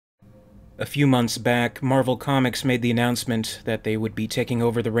A few months back, Marvel Comics made the announcement that they would be taking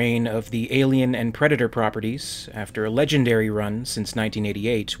over the reign of the Alien and Predator properties after a legendary run since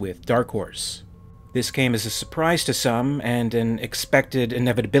 1988 with Dark Horse. This came as a surprise to some and an expected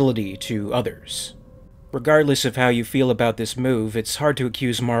inevitability to others. Regardless of how you feel about this move, it's hard to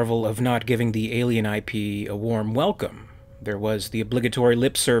accuse Marvel of not giving the Alien IP a warm welcome. There was the obligatory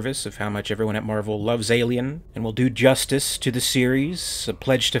lip service of how much everyone at Marvel loves Alien and will do justice to the series, a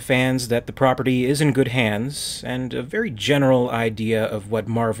pledge to fans that the property is in good hands, and a very general idea of what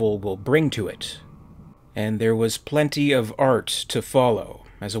Marvel will bring to it. And there was plenty of art to follow,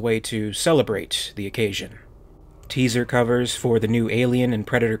 as a way to celebrate the occasion. Teaser covers for the new Alien and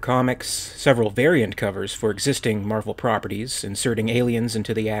Predator comics, several variant covers for existing Marvel properties, inserting aliens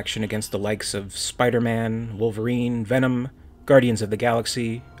into the action against the likes of Spider-Man, Wolverine, Venom, Guardians of the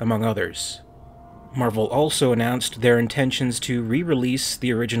Galaxy, among others. Marvel also announced their intentions to re-release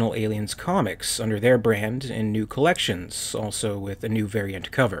the original Aliens comics under their brand in new collections, also with a new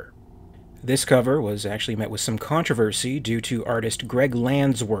variant cover. This cover was actually met with some controversy due to artist Greg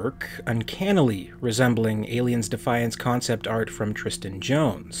Land's work uncannily resembling Aliens Defiance concept art from Tristan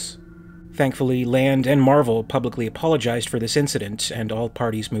Jones. Thankfully, Land and Marvel publicly apologized for this incident, and all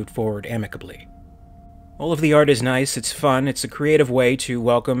parties moved forward amicably. All of the art is nice, it's fun, it's a creative way to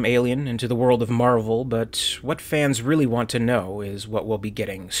welcome Alien into the world of Marvel, but what fans really want to know is what we'll be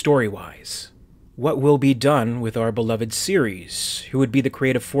getting story-wise. What will be done with our beloved series? Who would be the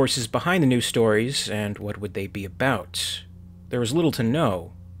creative forces behind the new stories, and what would they be about? There was little to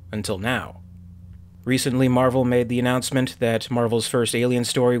know until now. Recently, Marvel made the announcement that Marvel's first Alien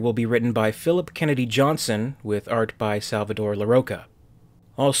story will be written by Philip Kennedy Johnson, with art by Salvador Larroca.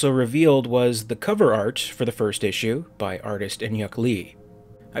 Also revealed was the cover art for the first issue, by artist EmYarUk.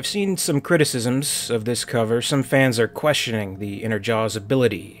 I've seen some criticisms of this cover. Some fans are questioning the inner Jaws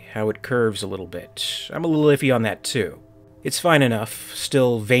ability, how it curves a little bit. I'm a little iffy on that too. It's fine enough,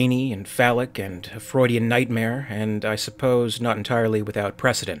 still veiny and phallic and a Freudian nightmare, and I suppose not entirely without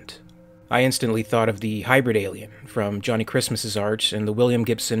precedent. I instantly thought of the hybrid alien from Johnny Christmas's art in the William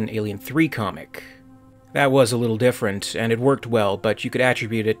Gibson Alien 3 comic. That was a little different, and it worked well, but you could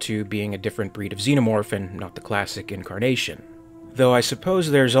attribute it to being a different breed of xenomorph and not the classic incarnation. Though I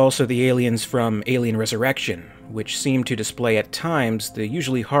suppose there's also the aliens from Alien Resurrection, which seem to display at times the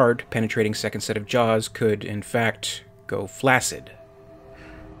usually hard, penetrating second set of jaws could, in fact, go flaccid.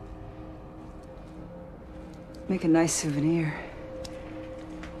 Make a nice souvenir.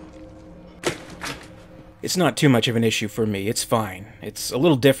 It's not too much of an issue for me, it's fine. It's a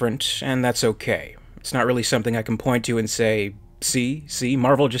little different, and that's okay. It's not really something I can point to and say, see,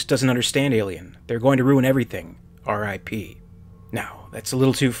 Marvel just doesn't understand Alien. They're going to ruin everything. R.I.P. Now, that's a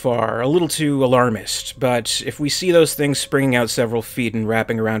little too far, a little too alarmist, but if we see those things springing out several feet and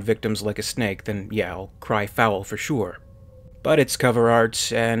wrapping around victims like a snake, then yeah, I'll cry foul for sure. But it's cover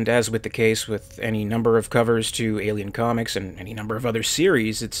art, and as with the case with any number of covers to Alien comics and any number of other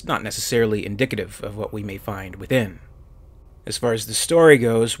series, it's not necessarily indicative of what we may find within. As far as the story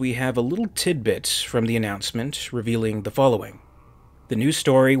goes, we have a little tidbit from the announcement revealing the following. The new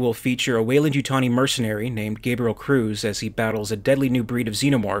story will feature a Weyland-Yutani mercenary named Gabriel Cruz as he battles a deadly new breed of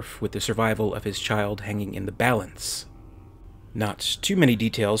xenomorph with the survival of his child hanging in the balance. Not too many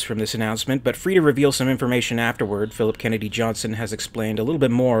details from this announcement, but free to reveal some information afterward, Philip Kennedy Johnson has explained a little bit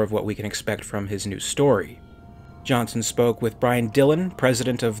more of what we can expect from his new story. Johnson spoke with Brian Dillon,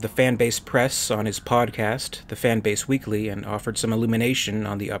 president of the Fanbase Press, on his podcast, The Fanbase Weekly, and offered some illumination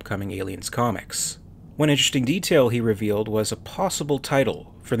on the upcoming Aliens comics. One interesting detail he revealed was a possible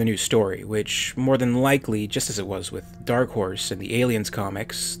title for the new story, which, more than likely, just as it was with Dark Horse and the Aliens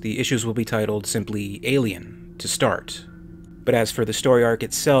comics, the issues will be titled simply Alien to start. But as for the story arc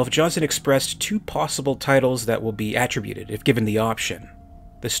itself, Johnson expressed two possible titles that will be attributed if given the option.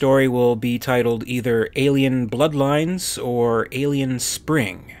 The story will be titled either Alien Bloodlines or Alien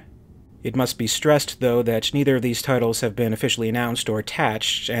Spring. It must be stressed, though, that neither of these titles have been officially announced or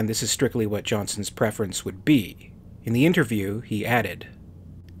attached, and this is strictly what Johnson's preference would be. In the interview, he added,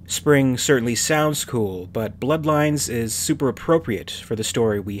 "Spring certainly sounds cool, but Bloodlines is super appropriate for the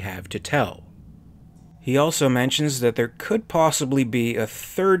story we have to tell." He also mentions that there could possibly be a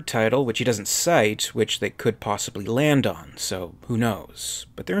third title, which he doesn't cite, which they could possibly land on, so who knows.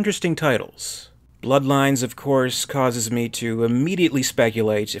 But they're interesting titles. Bloodlines, of course, causes me to immediately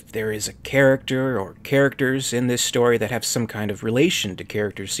speculate if there is a character or characters in this story that have some kind of relation to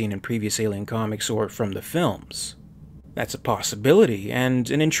characters seen in previous Alien comics or from the films. That's a possibility, and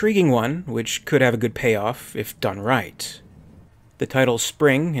an intriguing one, which could have a good payoff if done right. The title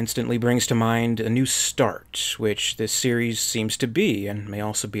Spring instantly brings to mind a new start, which this series seems to be, and may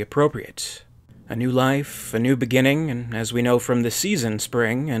also be appropriate. A new life, a new beginning, and as we know from the season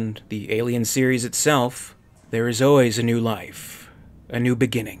Spring and the Alien series itself, there is always a new life, a new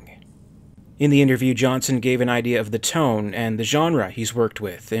beginning. In the interview, Jensen gave an idea of the tone and the genre he's worked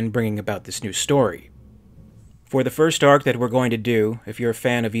with in bringing about this new story. For the first arc that we're going to do, if you're a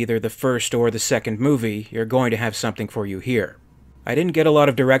fan of either the first or the second movie, you're going to have something for you here. I didn't get a lot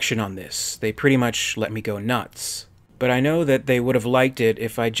of direction on this, they pretty much let me go nuts. But I know that they would have liked it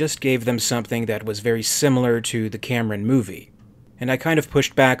if I just gave them something that was very similar to the Cameron movie. And I kind of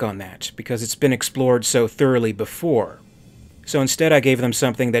pushed back on that, because it's been explored so thoroughly before. So instead I gave them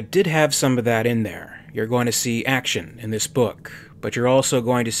something that did have some of that in there. You're going to see action in this book, but you're also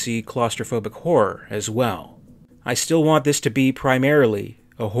going to see claustrophobic horror as well. I still want this to be primarily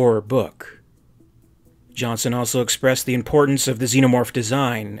a horror book. Jensen also expressed the importance of the xenomorph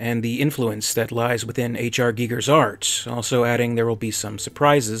design and the influence that lies within H.R. Giger's art, also adding there will be some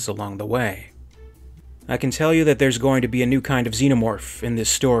surprises along the way. I can tell you that there's going to be a new kind of xenomorph in this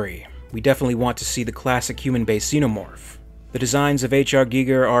story. We definitely want to see the classic human-based xenomorph. The designs of H.R.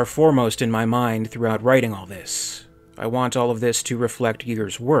 Giger are foremost in my mind throughout writing all this. I want all of this to reflect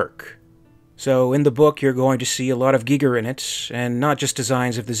Giger's work. So in the book you're going to see a lot of Giger in it, and not just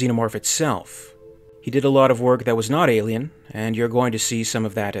designs of the xenomorph itself. He did a lot of work that was not alien, and you're going to see some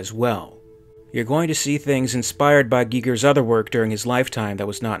of that as well. You're going to see things inspired by Giger's other work during his lifetime that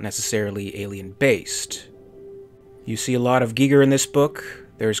was not necessarily alien-based. You see a lot of Giger in this book,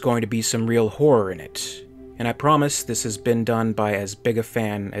 there's going to be some real horror in it, and I promise this has been done by as big a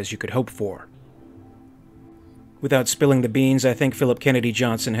fan as you could hope for. Without spilling the beans, I think Philip Kennedy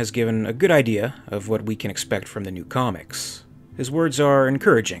Johnson has given a good idea of what we can expect from the new comics. His words are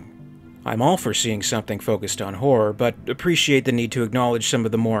encouraging. I'm all for seeing something focused on horror, but appreciate the need to acknowledge some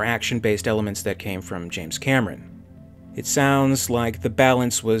of the more action-based elements that came from James Cameron. It sounds like the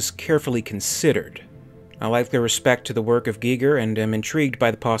balance was carefully considered. I like the respect to the work of Giger and am intrigued by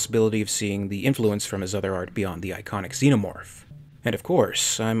the possibility of seeing the influence from his other art beyond the iconic xenomorph. And of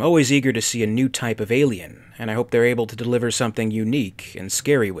course, I'm always eager to see a new type of alien, and I hope they're able to deliver something unique and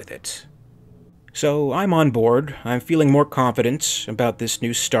scary with it. So I'm on board. I'm feeling more confident about this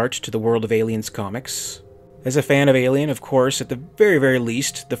new start to the world of Aliens comics. As a fan of Alien, of course, at the very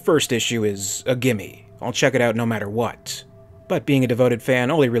least, the first issue is a gimme. I'll check it out no matter what. But being a devoted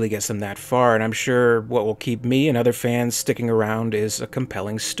fan only really gets them that far, and I'm sure what will keep me and other fans sticking around is a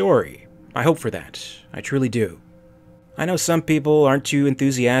compelling story. I hope for that. I truly do. I know some people aren't too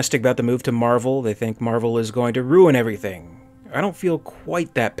enthusiastic about the move to Marvel. They think Marvel is going to ruin everything. I don't feel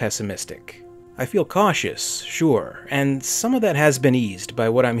quite that pessimistic. I feel cautious, sure, and some of that has been eased by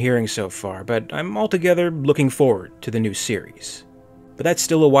what I'm hearing so far, but I'm altogether looking forward to the new series. But that's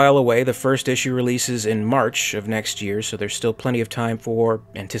still a while away. The first issue releases in March of next year, so there's still plenty of time for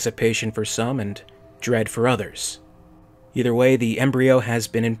anticipation for some and dread for others. Either way, the embryo has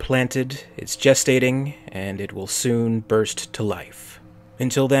been implanted, it's gestating, and it will soon burst to life.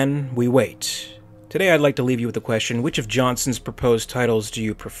 Until then, we wait. Today I'd like to leave you with the question, which of Jensen's proposed titles do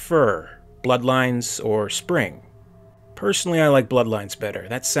you prefer? Bloodlines or Spring? Personally, I like Bloodlines better.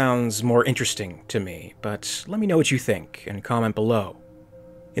 That sounds more interesting to me, but let me know what you think and comment below.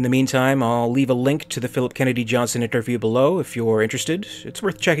 In the meantime, I'll leave a link to the Philip Kennedy Johnson interview below if you're interested. It's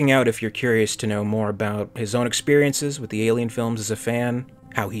worth checking out if you're curious to know more about his own experiences with the Alien films as a fan,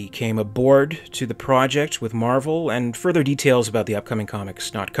 how he came aboard to the project with Marvel, and further details about the upcoming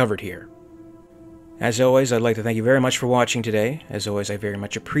comics not covered here. As always, I'd like to thank you very much for watching today. As always, I very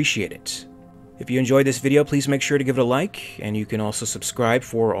much appreciate it. If you enjoyed this video, please make sure to give it a like, and you can also subscribe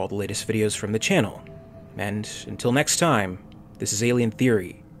for all the latest videos from the channel. And until next time, this is Alien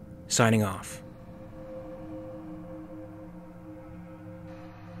Theory, signing off.